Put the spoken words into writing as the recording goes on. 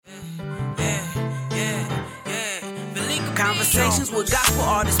Conversations with gospel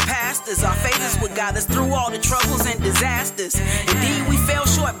artists, pastors. Our faith is what got us through all the troubles and disasters. Indeed, we fell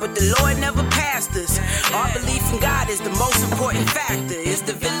short, but the Lord never passed us. Our belief in God is the most important factor. It's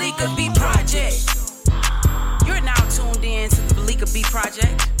the Velika B Project. You're now tuned in to the Velika B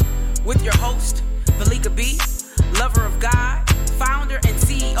Project with your host, Velika B, lover of God, founder and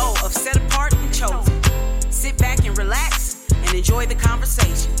CEO of Set Apart and Chosen. Sit back and relax and enjoy the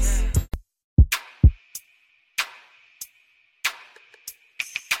conversations.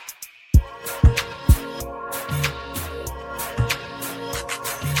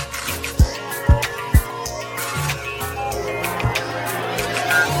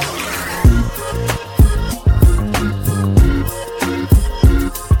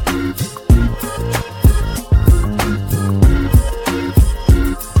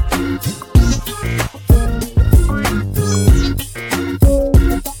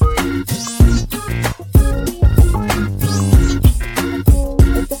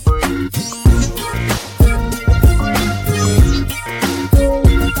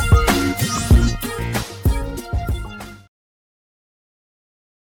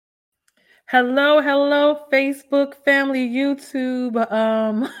 Hello, Facebook family, YouTube,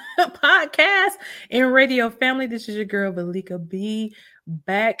 podcast, and radio family. This is your girl, Velika B,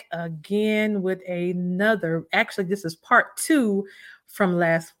 back again with another. Actually, this is part 2 from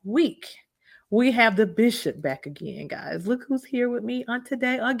last week. We have the Bishop back again, guys. Look who's here with me on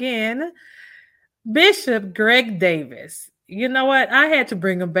today again. Bishop Greg Davis. You know what? I had to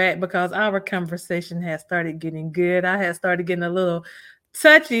bring him back because our conversation has started getting good. I had started getting a little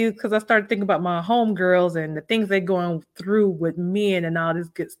touchy because I started thinking about my homegirls and the things they're going through with men and all this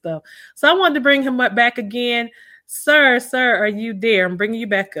good stuff. So I wanted to bring him up back again. Sir, are you there? I'm bringing you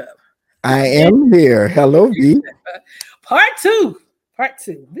back up. I am here. Hello, V. Part two.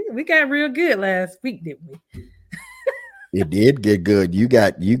 We got real good last week, didn't we? It did get good.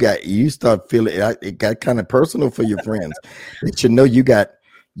 You start feeling it got kind of personal for your friends. They should know they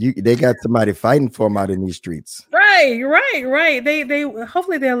got somebody fighting for them out in these streets. Right. They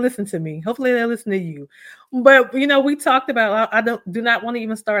hopefully they'll listen to me. Hopefully they'll listen to you. But we talked about, I do not want to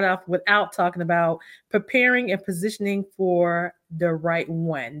even start off without talking about preparing and positioning for the right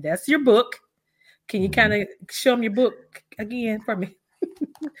one. That's your book. Can you kind of show them your book again for me?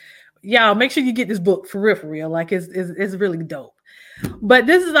 Y'all, make sure you get this book for real. Like it's really dope. But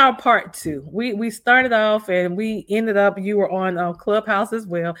this is our part 2. We started off and we ended up. You were on Clubhouse as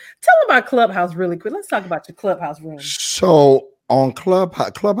well. Tell them about Clubhouse really quick. Let's talk about your Clubhouse room. So on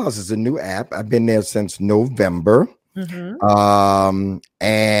Clubhouse is a new app. I've been there since November, and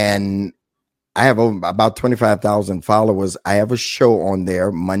I have about 25,000 followers. I have a show on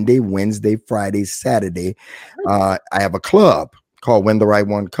there Monday, Wednesday, Friday, Saturday. I have a club called When the Right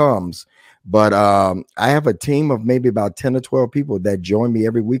One Comes. But I have a team of maybe about 10 or 12 people that join me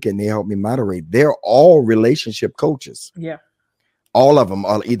every week and they help me moderate. They're all relationship coaches. Yeah. All of them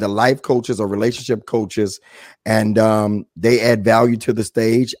are either life coaches or relationship coaches. And they add value to the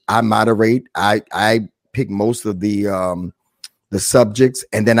stage. I moderate. I pick most of the subjects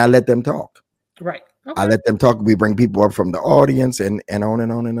and then I let them talk. Right. Okay. I let them talk. We bring people up from the audience and on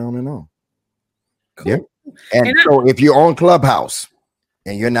and on and on and on. Cool. Yeah. And so if you're on Clubhouse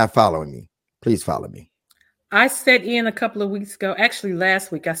and you're not following me, please follow me. I sat in a couple of weeks ago, actually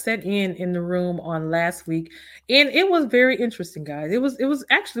last week. I sat in the room on last week, and it was very interesting, guys. It was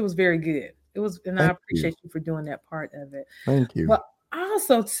very good. It was, and I appreciate you for doing that part of it. Thank you. But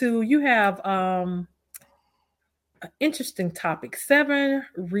also, too, you have an interesting topic: 7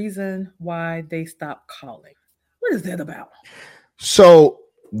 reasons why they stopped calling. What is that about? So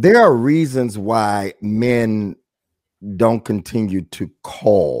there are reasons why men don't continue to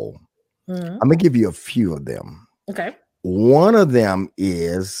call. I'm gonna give you a few of them. Okay. One of them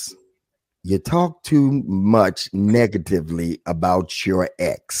is you talk too much negatively about your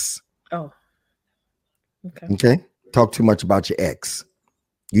ex. Oh. Okay. Talk too much about your ex.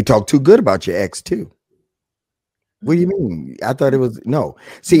 You talk too good about your ex too. What do you mean? I thought it was no.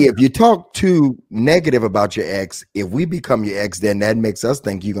 See, if you talk too negative about your ex, if we become your ex, then that makes us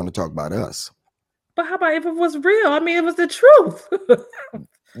think you're gonna talk about us. But how about if it was real? I mean, it was the truth.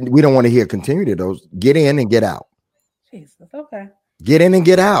 We don't want to hear continuity of those. Get in and get out. Jesus, okay. Get in and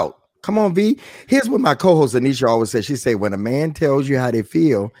get out. Come on, V. Here's what my co-host Anisha always says. She say, when a man tells you how they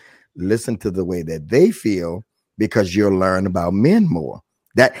feel, listen to the way that they feel because you'll learn about men more.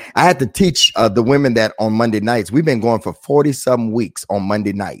 That I had to teach the women that on Monday nights. We've been going for 40-some weeks on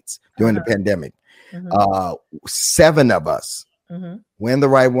Monday nights during the pandemic. 7 of us, when the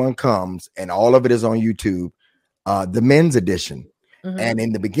right one comes, and all of it is on YouTube, the men's edition. And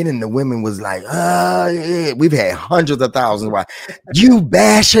in the beginning, the women was like, yeah. We've had hundreds of thousands. Why you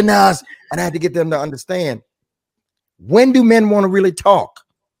bashing us? And I had to get them to understand, when do men want to really talk?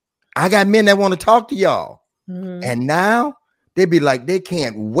 I got men that want to talk to y'all. And now they'd be like, they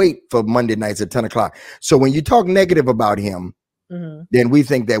can't wait for Monday nights at 10 o'clock. So when you talk negative about him, then we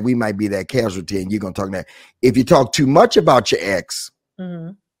think that we might be that casualty and you're going to talk that. If you talk too much about your ex,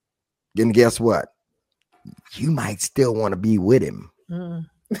 then guess what? You might still want to be with him.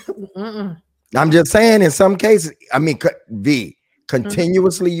 I'm just saying, in some cases, I mean, V,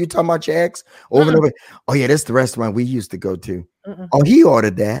 continuously you talking about your ex over and over. Oh yeah, that's the restaurant we used to go to. Oh, he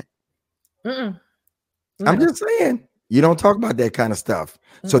ordered that. I'm just saying, you don't talk about that kind of stuff.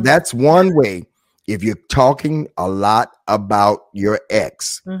 So that's one way. If you're talking a lot about your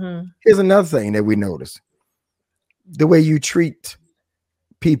ex, here's another thing that we notice: the way you treat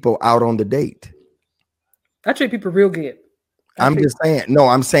people out on the date. I treat people real good. I'm just saying. No,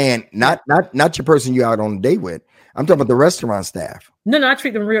 I'm saying not your person you out on a date with. I'm talking about the restaurant staff. No, I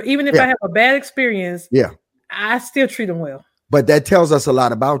treat them real. Even if I have a bad experience, I still treat them well. But that tells us a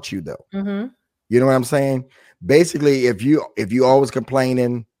lot about you, though. You know what I'm saying? Basically, if you always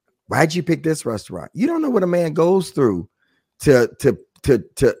complaining, why'd you pick this restaurant? You don't know what a man goes through to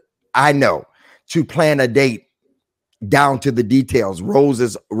plan a date down to the details.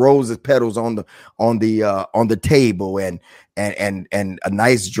 Roses petals on the table and a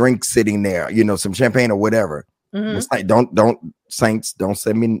nice drink sitting there, you know, some champagne or whatever. It's like, don't Saints, don't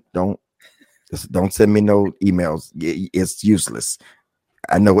send me no emails. It's useless.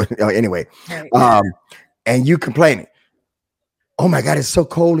 I know it anyway. Right. And you complaining, oh my God, it's so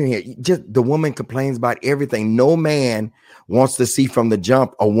cold in here. Just the woman complains about everything. No man wants to see from the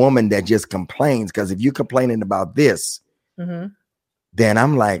jump a woman that just complains, because if you're complaining about this, then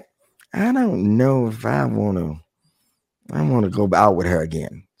I'm like, I don't know if I want to go out with her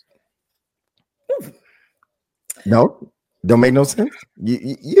again. No, don't make no sense.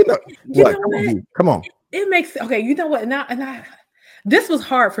 You know what? Come on. It makes okay. You know what? Now, this was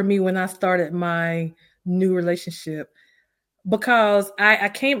hard for me when I started my new relationship, because I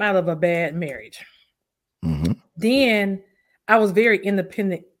came out of a bad marriage. Then I was very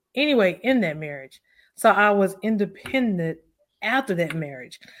independent anyway in that marriage. So I was independent after that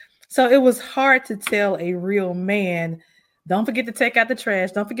marriage. So it was hard to tell a real man, don't forget to take out the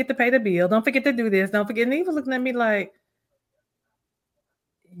trash. Don't forget to pay the bill. Don't forget to do this. Don't forget. And he was looking at me like,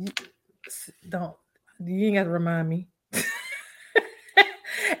 you ain't got to remind me.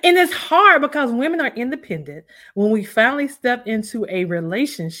 And it's hard because women are independent. When we finally step into a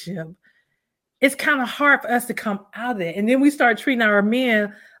relationship, it's kind of hard for us to come out of it. And then we start treating our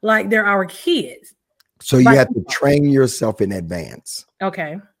men like they're our kids. So you have to train yourself in advance.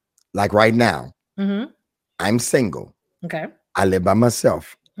 Okay. Like right now, I'm single. Okay. I live by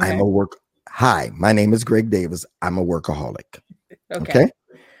myself. Okay. Hi, my name is Greg Davis. I'm a workaholic. Okay.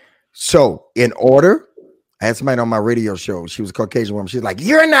 So in order, I had somebody on my radio show. She was a Caucasian woman. She's like,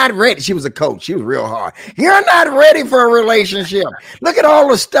 you're not ready. She was a coach. She was real hard. You're not ready for a relationship. Look at all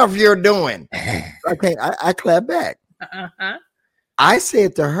the stuff you're doing. I clap back. I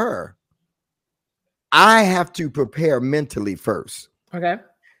said to her, I have to prepare mentally first. Okay.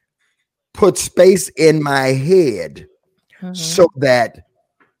 Put space in my head so that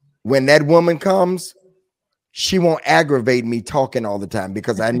when that woman comes, she won't aggravate me talking all the time,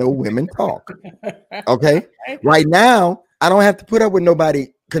 because I know women talk. Okay. Right now, I don't have to put up with nobody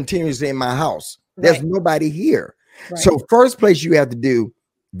continuously in my house. There's nobody here. Right. So first place you have to do,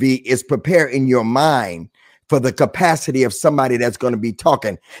 V, is prepare in your mind for the capacity of somebody that's going to be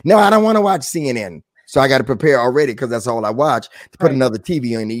talking. No, I don't want to watch CNN. So I got to prepare already, because that's all I watch, to put another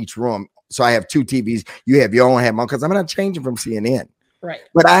TV in each room. So I have two TVs. You have your own, I have mine, because I'm not changing from CNN. Right.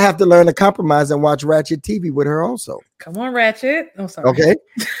 But I have to learn to compromise and watch Ratchet TV with her also. Come on, Ratchet. I'm sorry. Okay.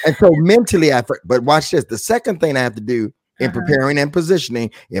 And so mentally, but watch this. The second thing I have to do in preparing and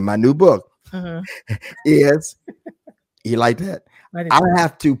positioning in my new book is, you like that? I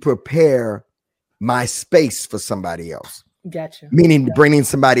have to prepare my space for somebody else. Gotcha. Meaning bringing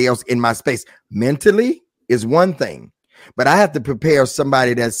somebody else in my space. Mentally is one thing, but I have to prepare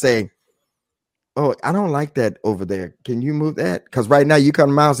somebody that's saying, oh, I don't like that over there. Can you move that? Because right now you come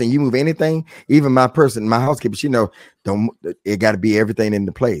to my house and you move anything, even my housekeeper, she know, it got to be everything in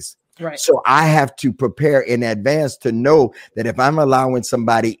the place. Right. So I have to prepare in advance to know that if I'm allowing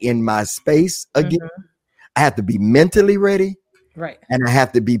somebody in my space again, I have to be mentally ready. Right. And I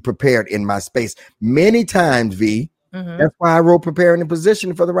have to be prepared in my space. Many times, V, that's why I wrote Preparing and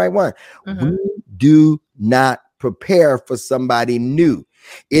Positioning for the Right One. We do not prepare for somebody new.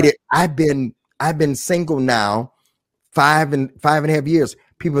 I've been single now 5 and 5.5 years.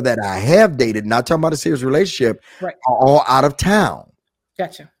 People that I have dated, not talking about a serious relationship, Right. are all out of town.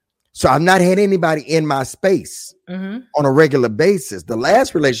 Gotcha. So I've not had anybody in my space on a regular basis. The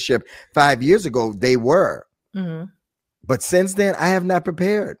last relationship 5 years ago, they were. But since then, I have not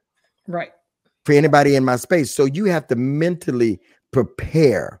prepared for anybody in my space. So you have to mentally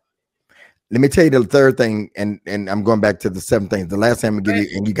prepare. Let me tell you the third thing, and I'm going back to the seventh thing. The last thing I'm going to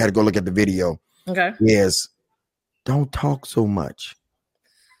give you, and you got to go look at the video, is don't talk so much.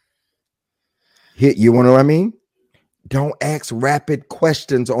 Here, you want to know what I mean? Don't ask rapid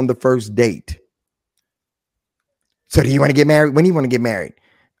questions on the first date. So do you want to get married? When do you want to get married?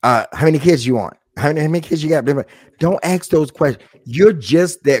 How many kids you want? How many kids you got? Don't ask those questions. You're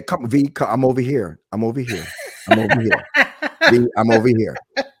just there. Come, V, I'm over here. I'm over here. I'm over here. V, I'm over here.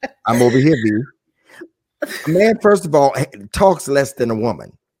 I'm over here, V. A man, first of all, talks less than a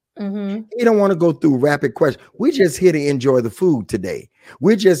woman. You don't want to go through rapid questions. We're just here to enjoy the food today.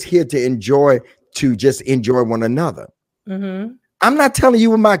 We're just here to enjoy one another. I'm not telling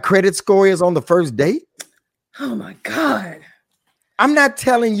you what my credit score is on the first date. Oh my God. I'm not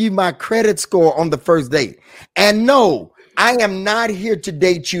telling you my credit score on the first date. And no, I am not here to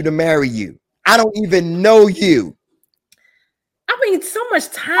date you to marry you. I don't even know you. I mean, so much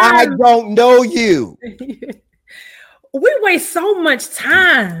time. I don't know you. We waste so much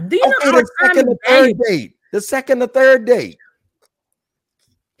time. Do you know the second or third date? The second or third date.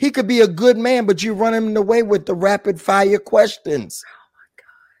 He could be a good man, but you run him away with the rapid fire questions.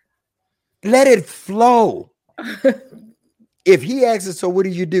 Oh my God. Let it flow. If he asks, so what do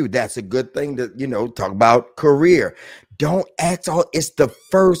you do? That's a good thing to, talk about career. Don't ask it's the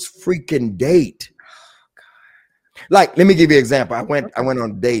first freaking date. Like, let me give you an example. I went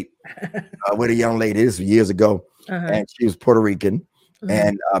on a date with a young lady. This was years ago. And she was Puerto Rican.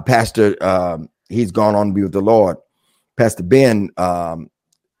 And Pastor, he's gone on to be with the Lord. Pastor Ben,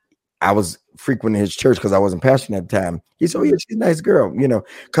 I was frequenting his church because I wasn't pastoring at the time. He said, oh, yeah, she's a nice girl,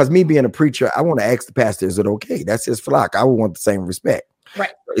 because me being a preacher, I want to ask the pastor, is it okay? That's his flock. I would want the same respect. Right.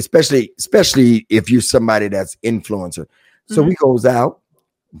 Especially if you're somebody that's influencer. So we goes out,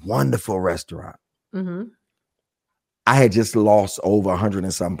 wonderful restaurant. I had just lost over 100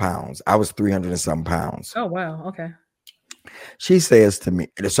 and some pounds. I was 300 and some pounds. Oh, wow. Okay. She says to me,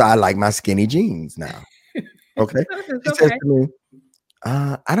 so I like my skinny jeans now. Okay. She says to me,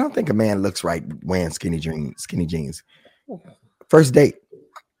 I don't think a man looks right wearing skinny jeans. First date,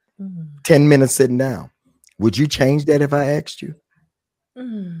 10 minutes sitting down. Would you change that if I asked you?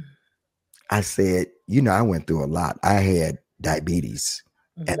 I said, I went through a lot. I had diabetes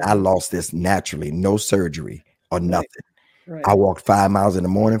and I lost this naturally, no surgery or nothing. Right. I walked 5 miles in the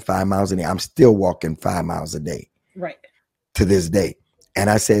morning, 5 miles in the I'm still walking 5 miles a day. Right. To this day. And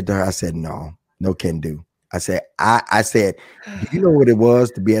I said to her, no can do. I said, do you know what it was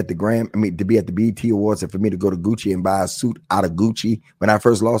to be at the to be at the BET Awards and for me to go to Gucci and buy a suit out of Gucci when I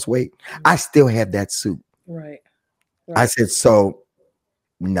first lost weight? I still have that suit. Right. I said,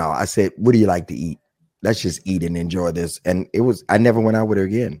 no. I said, what do you like to eat? Let's just eat and enjoy this. And I never went out with her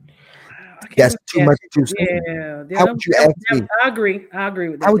again. That's too much too soon. Yeah. How would you ask me? I agree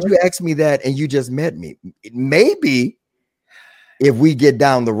with that. How would you ask me that and you just met me? Maybe if we get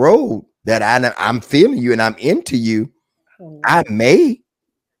down the road that I'm feeling you and I'm into you, I may.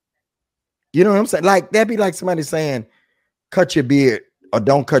 You know what I'm saying? Like, that'd be like somebody saying, cut your beard or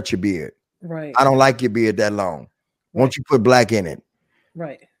don't cut your beard. Right. I don't like your beard that long. Won't you put black in it?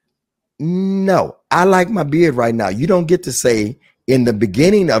 Right. No, I like my beard right now. You don't get to say in the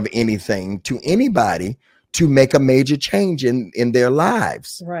beginning of anything to anybody to make a major change in their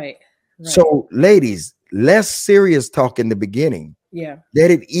lives. Right. So, ladies, less serious talk in the beginning. Yeah.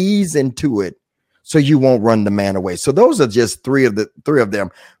 Let it ease into it so you won't run the man away. So those are just three of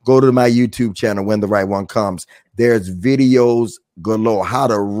them. Go to my YouTube channel, When the Right One Comes. There's videos galore. How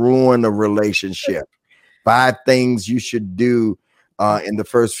to ruin a relationship. 5 things you should do in the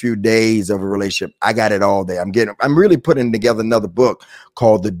first few days of a relationship. I got it all there. I'm really putting together another book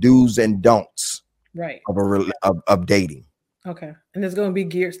called The Do's and Don'ts of dating. Okay. And it's going to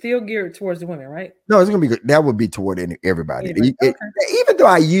be still geared towards the women, right? No, it's going to be good. That would be toward everybody. Even though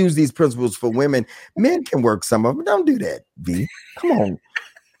I use these principles for women, men can work some of them. Don't do that, V. Come on.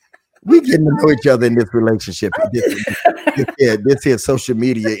 We getting to know each other in this relationship. This here social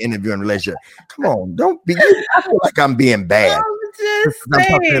media interviewing relationship. Come on. Don't be. I feel like I'm being bad. I'm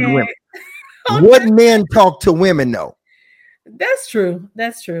talking to women. What men talk to women though? That's true.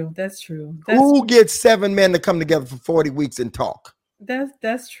 Who gets 7 men to come together for 40 weeks and talk?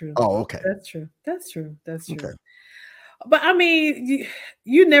 That's true. Oh, okay. That's true. Okay. But I mean,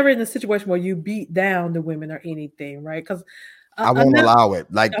 you never in a situation where you beat down the women or anything, right? Because I won't allow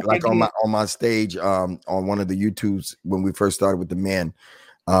it. Like okay, on my stage, on one of the YouTubes when we first started with the men,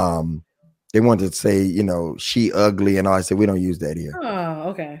 they wanted to say, you know, she ugly and all. I said we don't use that here. Oh,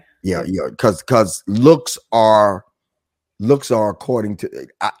 okay. Yeah, because looks are according to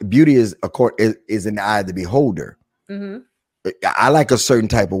beauty is in the eye of the beholder. Mm-hmm. I like a certain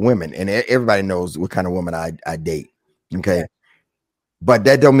type of women, and everybody knows what kind of woman I date. Okay, but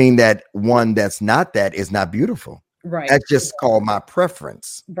that don't mean that one that's not that is not beautiful. Right. That's just called my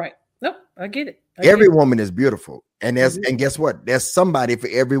preference. Right. Nope. I get it. Every woman is beautiful, and and guess what? There's somebody for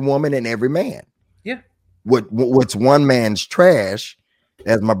every woman and every man. Yeah. What's one man's trash,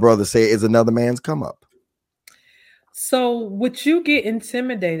 as my brother said, is another man's come up. So would you get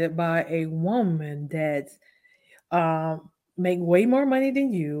intimidated by a woman that's make way more money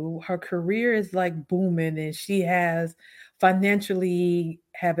than you? Her career is like booming and she has financially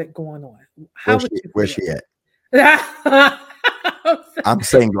have it going on. Where's she at? I'm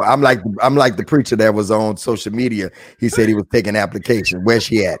single. I'm like the preacher that was on social media. He said he was taking application. Where's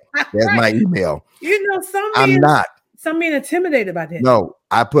she at? That's my email. You know, some being intimidated by that. No,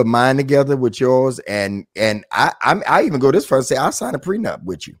 I put mine together with yours, and I even go this far and say I'll sign a prenup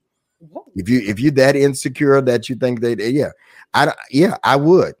with you. Whoa. If you're that insecure that you think that I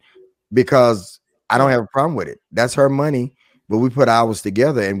would, because I don't have a problem with it. That's her money, but we put ours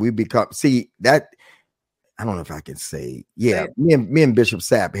together and we become that. I don't know if I can say, me and Bishop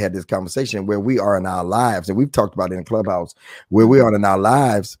Sapp had this conversation where we are in our lives, and we've talked about it in Clubhouse, where we are in our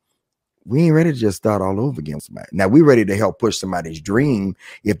lives. We ain't ready to just start all over again. Now we're ready to help push somebody's dream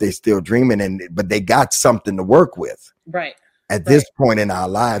if they're still dreaming, but they got something to work with. Right. At this point in our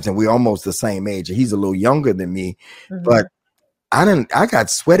lives, and we're almost the same age. He's a little younger than me, but I got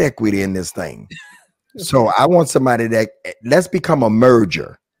sweat equity in this thing. So I want somebody that let's become a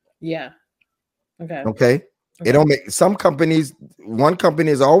merger. Yeah. Okay. Okay. It don't make one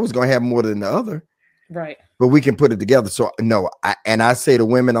company is always going to have more than the other. Right. But we can put it together. So no, I say to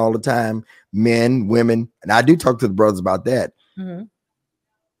women all the time, men, women, and I do talk to the brothers about that. Mm-hmm.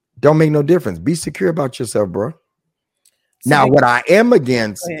 Don't make no difference. Be secure about yourself, bro. So now, what I am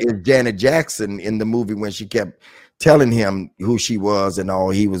against is Janet Jackson in the movie when she kept telling him who she was and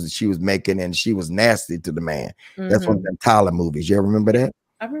all she was making, and she was nasty to the man. Mm-hmm. That's one of them Tyler movies. You ever remember that?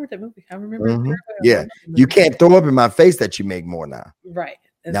 I remember that movie. I remember it. Mm-hmm. Yeah. You can't throw up in my face that you make more now. Right.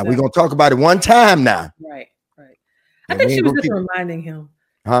 Exactly. Now we're going to talk about it one time now. Right. I think she was just reminding him.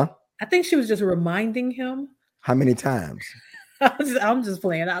 Huh? I think she was just reminding him. How many times? I'm just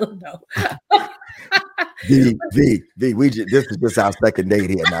playing. I don't know. V, this is just our second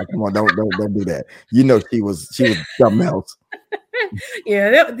date here. Now, come on, don't do that. You know, she was something else.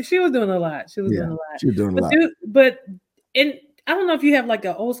 Yeah, she was doing a lot. She was doing a lot. But I don't know if you have like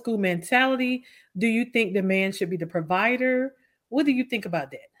an old school mentality. Do you think the man should be the provider? What do you think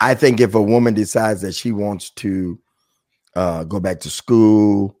about that? I think if a woman decides that she wants to go back to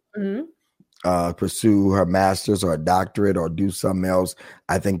school, pursue her master's or a doctorate or do something else,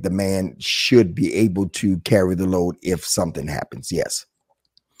 I think the man should be able to carry the load if something happens. Yes.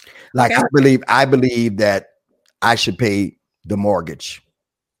 Like I believe that I should pay the mortgage.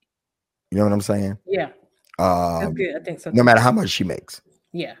 You know what I'm saying? Yeah. That's good. I think so. No matter how much she makes.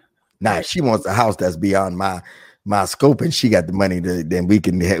 Yeah. Now, if she wants a house that's beyond my scope and she got the money, then we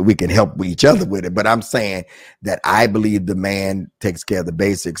can help each other with it. But I'm saying that I believe the man takes care of the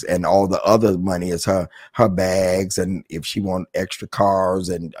basics, and all the other money is her bags. And if she want extra cars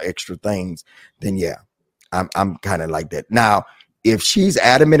and extra things, then yeah, I'm kind of like that. Now, if she's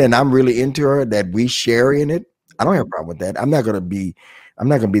adamant and I'm really into her that we share in it, I don't have a problem with that. I'm not gonna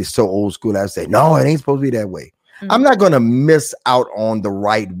be so old school that I say, no, it ain't supposed to be that way. Mm-hmm. I'm not gonna miss out on the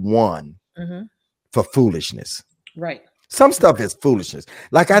right one for foolishness. Right. Some stuff is foolishness.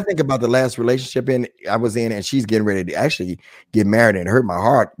 Like I think about the last relationship I was in, and she's getting ready to actually get married, and it hurt my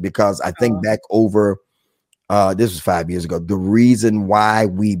heart because I think back over, this was 5 years ago. The reason why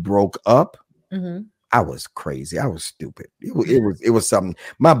we broke up, I was crazy. I was stupid. It was something.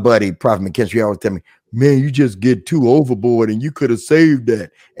 My buddy, Prophet McKinstry, always tell me, man, you just get too overboard and you could have saved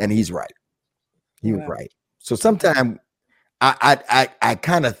that. And he's right. He was right. So sometimes I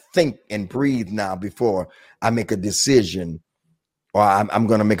kind of think and breathe now before I make a decision, or I'm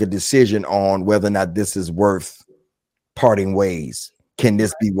going to make a decision on whether or not this is worth parting ways. Can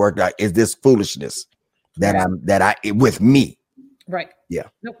this be worked out? Is this foolishness that with me? Right. Yeah.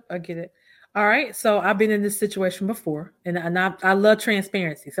 Nope. I get it. All right. So I've been in this situation before, and I love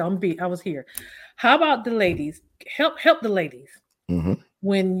transparency. So I was here. How about the ladies? Help the ladies. Mm-hmm.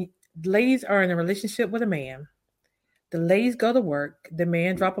 When ladies are in a relationship with a man, The ladies go to work, the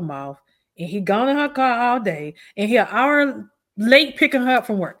man drop them off, and he gone in her car all day, and he an hour late picking her up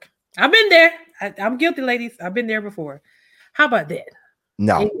from work. I've been there. I'm guilty, ladies. I've been there before. How about that?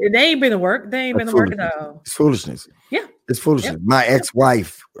 No, they ain't been to work. They ain't been to work at all. It's foolishness. Yeah, it's foolishness. Yeah. My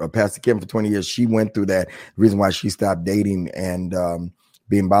ex-wife, Pastor Kim, for 20 years, she went through that. The reason why she stopped dating and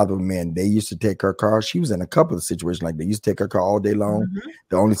being bothered with men, they used to take her car. She was in a couple of situations like they used to take her car all day long. Mm-hmm.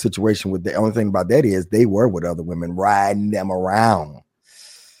 The only thing about that is they were with other women riding them around.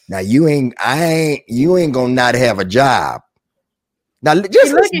 Now you ain't gonna not have a job. Now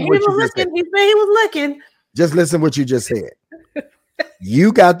just listen to what you just said. He was looking. Just listen to what you just said.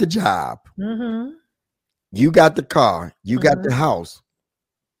 You got the job. Mm-hmm. You got the car. You got the house.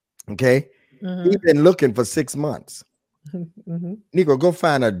 Okay. Mm-hmm. He's been looking for 6 months. Mm-hmm. Negro, go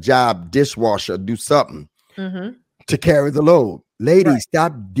find a job, dishwasher, do something to carry the load. Ladies,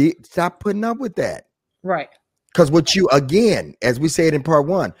 stop putting up with that. Right. Because what you, again, as we said in part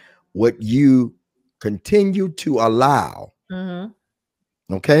 1, what you continue to allow,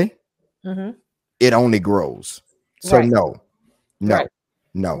 okay, it only grows. So no,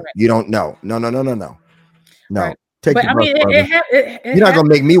 you don't know. No. Right. Take but your I mean, you're not gonna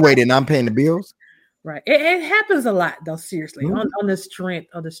make me wait and I'm paying the bills. Right. It happens a lot though, seriously, on the strength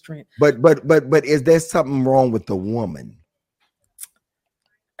of the strength. But is there something wrong with the woman?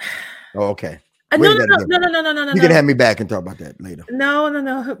 Oh, okay. No. You can have me back and talk about that later.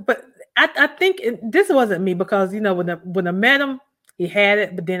 No. But I think this wasn't me because when I met him, he had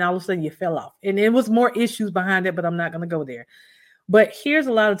it, but then all of a sudden you fell off. And it was more issues behind it, but I'm not gonna go there. But here's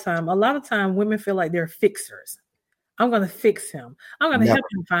a lot of time women feel like they're fixers. I'm going to fix him. I'm going to help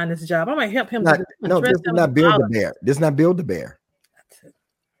him find this job. I'm going to help him. This is not build a bear. This is not build a bear.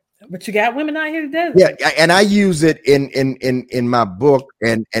 But you got women out here today. Yeah, and I use it in my book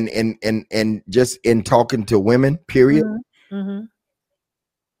and just in talking to women. Period. Mm-hmm.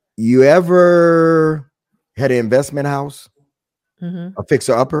 You ever had an investment house? A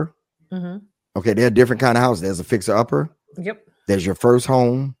fixer upper? Okay, there are different kind of houses. There's a fixer upper. Yep. There's your first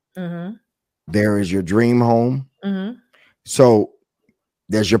home. There is your dream home. So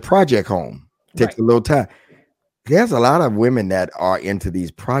there's your project home. Takes a little time. There's a lot of women that are into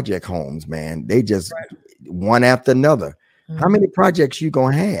these project homes, man. They just one after another. How many projects you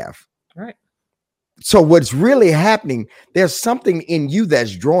gonna have? Right. So what's really happening, there's something in you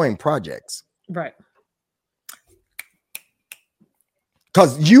that's drawing projects. Right.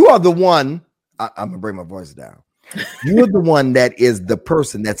 Because you are the one, I'm gonna bring my voice down. You're the one that is the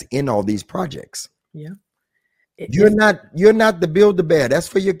person that's in all these projects. Yeah. You're not the build the bear. That's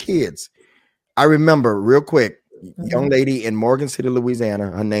for your kids. I remember real quick, young lady in Morgan City,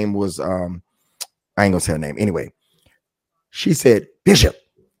 Louisiana. Her name was I ain't gonna say her name. Anyway, she said, Bishop,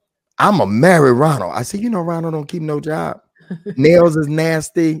 I'm a marry Ronald. I said, Ronald don't keep no job. Nails is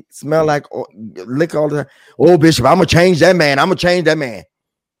nasty, smell like liquor all the time. Oh, Bishop, I'm gonna change that man.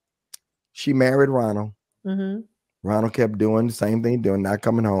 She married Ronald. Ronald kept doing the same thing, not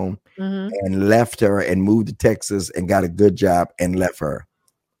coming home, and left her and moved to Texas and got a good job and left her.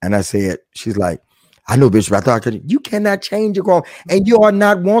 And I said, she's like, I know, Bishop. I thought I could. You cannot change your grown, and you are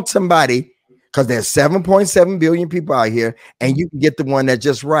not want somebody because there's 7.7 billion people out here, and you can get the one that's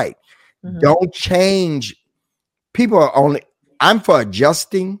just right. Don't change. People are only. I'm for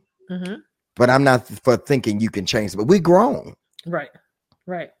adjusting, but I'm not for thinking you can change it. But we grown, right.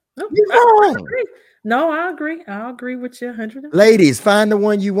 No, I agree. I agree with you 100%. Ladies, find the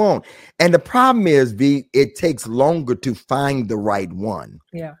one you want. And the problem is, it takes longer to find the right one.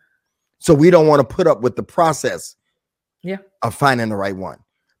 Yeah. So we don't want to put up with the process of finding the right one.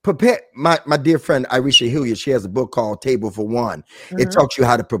 Prepare. My dear friend, Irisha Hilliard, she has a book called Table for One. It talks you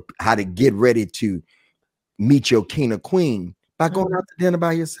how to get ready to meet your king or queen by going out to dinner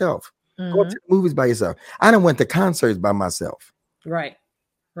by yourself. Go to the movies by yourself. I done went to concerts by myself. Right.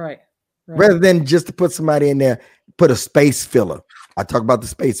 Rather than just to put somebody in there, put a space filler. I talk about the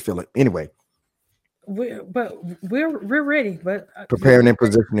space filler. Anyway. We're ready. But preparing and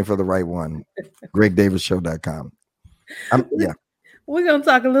positioning for the right one. GregDavisShow.com. We're going to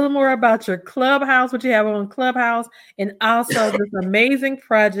talk a little more about your Clubhouse, what you have on Clubhouse, and also this amazing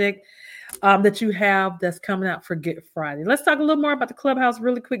project that you have that's coming out for Good Friday. Let's talk a little more about the Clubhouse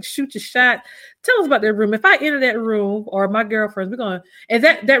really quick. Shoot your shot. Tell us about that room. If I enter that room, or my girlfriends, is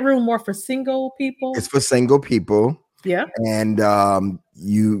that room more for single people? It's for single people. Yeah. And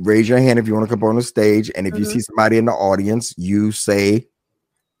you raise your hand if you want to come on the stage. And if you see somebody in the audience, you say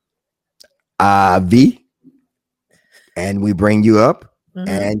V, and we bring you up,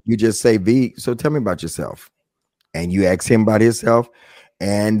 and you just say, V, so tell me about yourself. And you ask him about himself.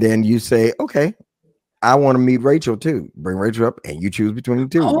 And then you say, okay, I want to meet Rachel too. Bring Rachel up, and you choose between the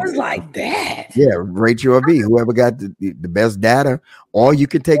two. Oh, it's like that. Yeah, Rachel or V, whoever got the best data, or you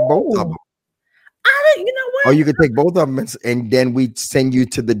can take both of them. You know what? Or you can take both of them, and then we send you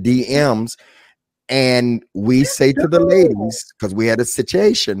to the DMs, and we say to the ladies, because we had a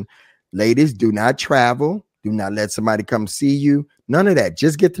situation, ladies, do not travel, do not let somebody come see you, none of that.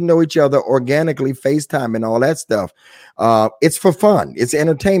 Just get to know each other organically, FaceTime and all that stuff. It's for fun, it's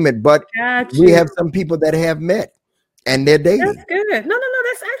entertainment, but we have some people that have met and they're dating. That's good. No,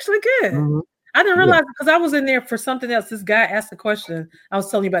 that's actually good. Mm-hmm. I didn't realize because I was in there for something else. This guy asked a question. I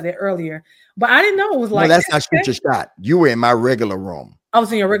was telling you about that earlier, but I didn't know it was like. No, that's not Shoot Your Shot. You were in my regular room. I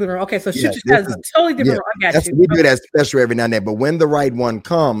was in your regular room. Okay, so Shoot Your Shot is a totally different room. I got you. We do that special every now and then, but when the right one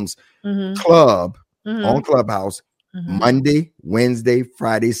comes, club on Clubhouse, Monday, Wednesday,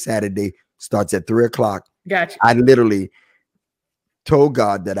 Friday, Saturday starts at 3:00. Gotcha. I literally told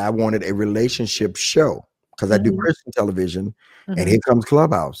God that I wanted a relationship show because I do Christian television, and here comes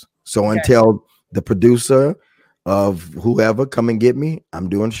Clubhouse. So until the producer of whoever come and get me, I'm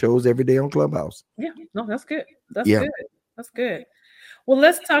doing shows every day on Clubhouse. Yeah, no, that's good. That's good. That's good. Well,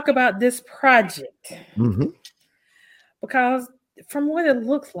 let's talk about this project because from what it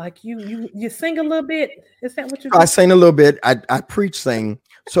looks like, you sing a little bit. Is that what you do? I sing a little bit. I preach, sing.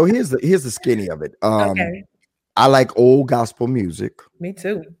 So here's the skinny of it. I like old gospel music. Me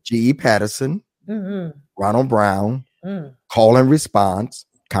too. G.E. Patterson, Ronald Brown, Call and Response,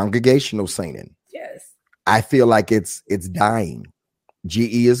 congregational singing. Yes. I feel like it's dying.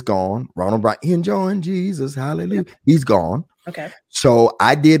 G.E. is gone. Ronald Brown, enjoying Jesus, hallelujah. He's gone. Okay. So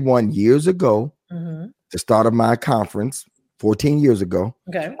I did one years ago, the start of my conference, 14 years ago.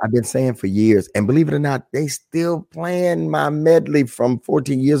 Okay. I've been saying for years, and believe it or not, they still playing my medley from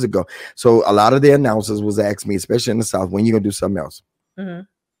 14 years ago. So a lot of the announcers was asking me, especially in the South, when you gonna do something else?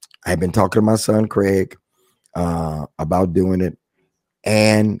 I've been talking to my son Craig about doing it.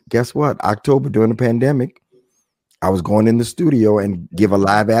 And guess what? October, during the pandemic, I was going in the studio and give a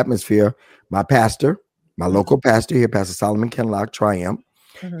live atmosphere. My pastor, my local pastor here, Pastor Solomon Kenlock, Triumph,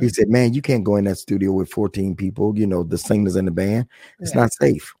 he said, man, you can't go in that studio with 14 people, the singers and the band. It's not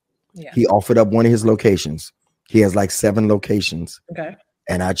safe. Yeah. He offered up one of his locations. He has like 7 locations. Okay.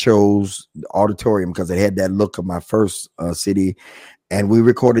 And I chose the auditorium because it had that look of my first city. And we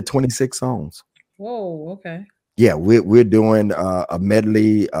recorded 26 songs. Whoa, okay. Yeah, we're doing a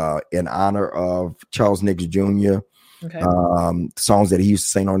medley in honor of Charles Nix Jr. Okay. Songs that he used to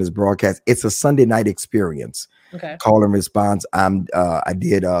sing on his broadcast. It's a Sunday night experience. Okay. Call and Response. I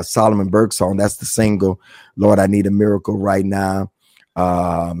did a Solomon Burke song. That's the single. Lord, I Need a Miracle Right Now.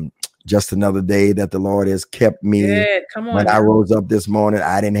 Just another day that the Lord has kept me. Good. Come on. When I rose up this morning,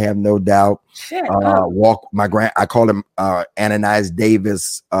 I didn't have no doubt. I call him Ananias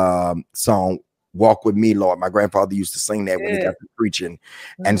Davis song. Walk with me, Lord. My grandfather used to sing that when he got to preaching.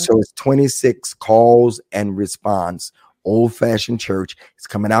 And so it's 26 calls and response, old-fashioned church. It's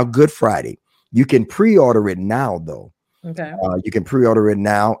coming out Good Friday. You can pre-order it now, though. Okay. You can pre-order it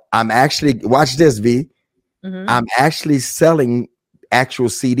now. I'm actually, watch this, V. I'm actually selling actual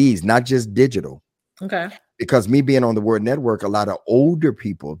CDs, not just digital. Okay. Because me being on the Word Network, a lot of older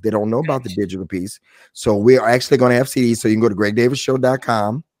people, they don't know about the digital piece. So we're actually going to have CDs. So you can go to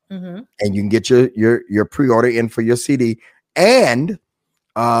GregDavisShow.com. And you can get your pre-order in for your CD. And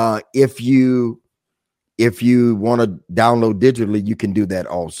if you want to download digitally, you can do that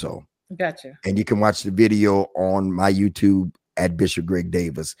also. Gotcha. And you can watch the video on my YouTube at Bishop Greg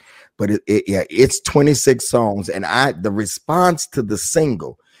Davis. But it's 26 songs, and the response to the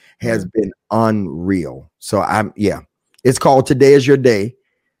single has been unreal. So it's called Today Is Your Day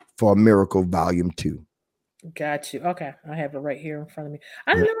for a Miracle Volume 2. Got you. Okay, I have it right here in front of me.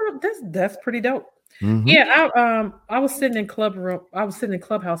 I didn't know that's pretty dope. Yeah, I was sitting in Clubhouse in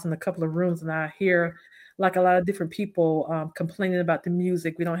a couple of rooms, and I hear like a lot of different people complaining about the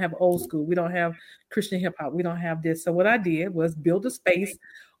music. We don't have old school. We don't have Christian hip hop. We don't have this. So what I did was build a space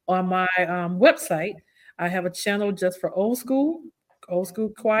on my website. I have a channel just for old school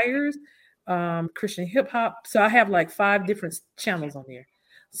choirs, Christian hip hop. So I have like 5 different channels on there.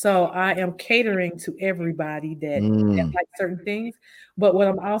 So I am catering to everybody that like certain things. But what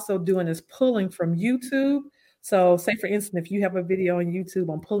I'm also doing is pulling from YouTube. So say, for instance, if you have a video on YouTube,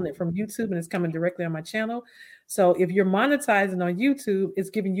 I'm pulling it from YouTube and it's coming directly on my channel. So if you're monetizing on YouTube, it's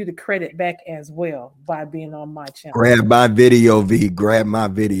giving you the credit back as well by being on my channel. Grab my video, V. Grab my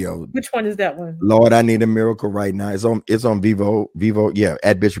video. Which one is that one? Lord, I Need a Miracle Right Now. It's on Vivo. Yeah,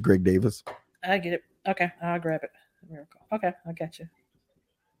 at Bishop Greg Davis. I get it. Okay, I'll grab it. Miracle. Okay, I got you.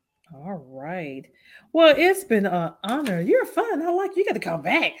 All right. Well, it's been an honor. You're fun. I like you. Got to come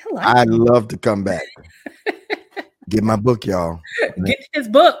back. I'd love to come back. Get my book, y'all. Get his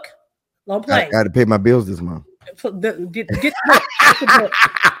book. Don't play. I got to pay my bills this month. Get the book.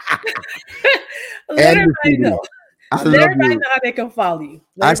 Let everybody know. Let everybody know how they can follow you.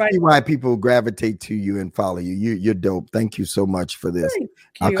 I see why people gravitate to you and follow you. You're dope. Thank you so much for this.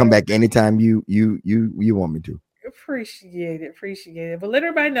 I'll come back anytime you want me to. Appreciate it. But let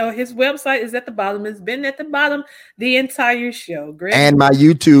everybody know his website is at the bottom. It's been at the bottom the entire show. Greg, and my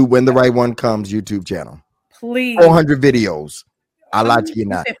YouTube, When the Right One Comes, YouTube channel. Please. 400 videos. I lie to you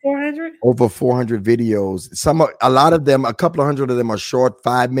not. 400? Over 400 videos. A lot of them, a couple of hundred of them are short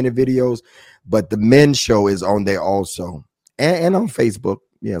 5-minute videos, but the men's show is on there also. And on Facebook.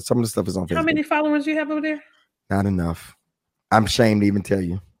 Yeah, some of the stuff is on Facebook. How many followers you have over there? Not enough. I'm ashamed to even tell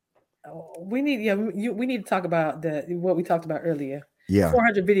you. We need to talk about what we talked about earlier. Yeah.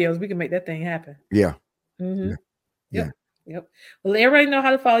 400 videos. We can make that thing happen. Yeah. Mm-hmm. Yeah. Yep. Well, everybody know how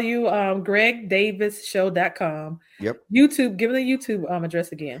to follow you. GregDavisShow.com. Yep. YouTube. Give them the YouTube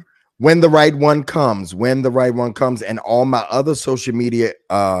address again. When the Right One Comes. When the Right One Comes. And all my other social media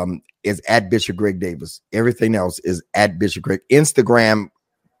is at Bishop Greg Davis. Everything else is at Bishop Greg. Instagram.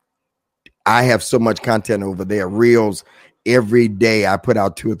 I have so much content over there. Reels. Every day I put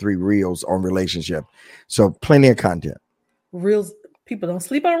out 2 or 3 reels on relationship. So plenty of content. Reels. People don't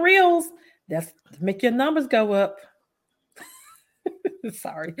sleep on reels. That's to make your numbers go up.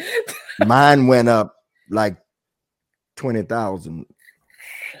 Sorry. Mine went up like 20,000.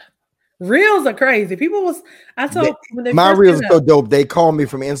 Reels are crazy. My reels are so dope. They called me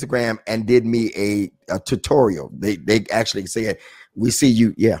from Instagram and did me a tutorial. They actually said, we see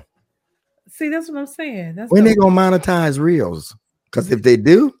you. Yeah. See, that's what I'm saying. That's when they gonna monetize reels? Because if they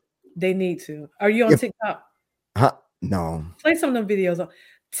do, they need to. Are you on TikTok? No. Play some of them videos on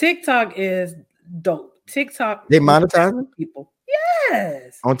TikTok. Is dope. TikTok. They monetize people.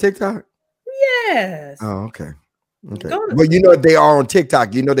 Yes. On TikTok. Yes. Oh, okay. Okay. Well, you know they are on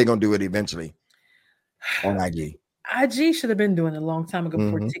TikTok. You know they're gonna do it eventually on IG. IG should have been doing it a long time ago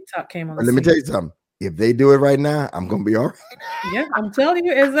before TikTok came on. Let me tell you something. If they do it right now, I'm gonna be all right. Yeah, I'm telling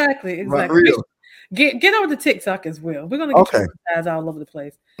you exactly. Get over to TikTok as well. We're gonna get you guys all over the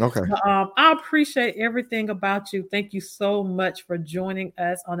place. Okay. But, I appreciate everything about you. Thank you so much for joining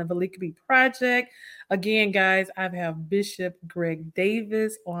us on the Valika B Project. Again, guys, I have Bishop Greg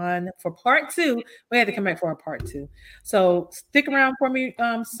Davis on for part 2. We had to come back for our part 2. So stick around for me,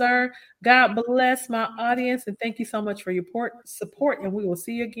 sir. God bless my audience, and thank you so much for your support. And we will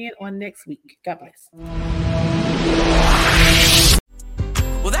see you again on next week. God bless.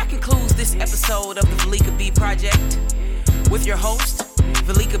 Well, that concludes this episode of the Valika B Project with your host,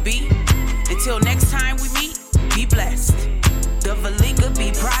 Valika B. Until next time we meet, be blessed. The Valika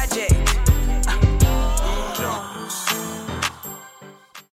B Project.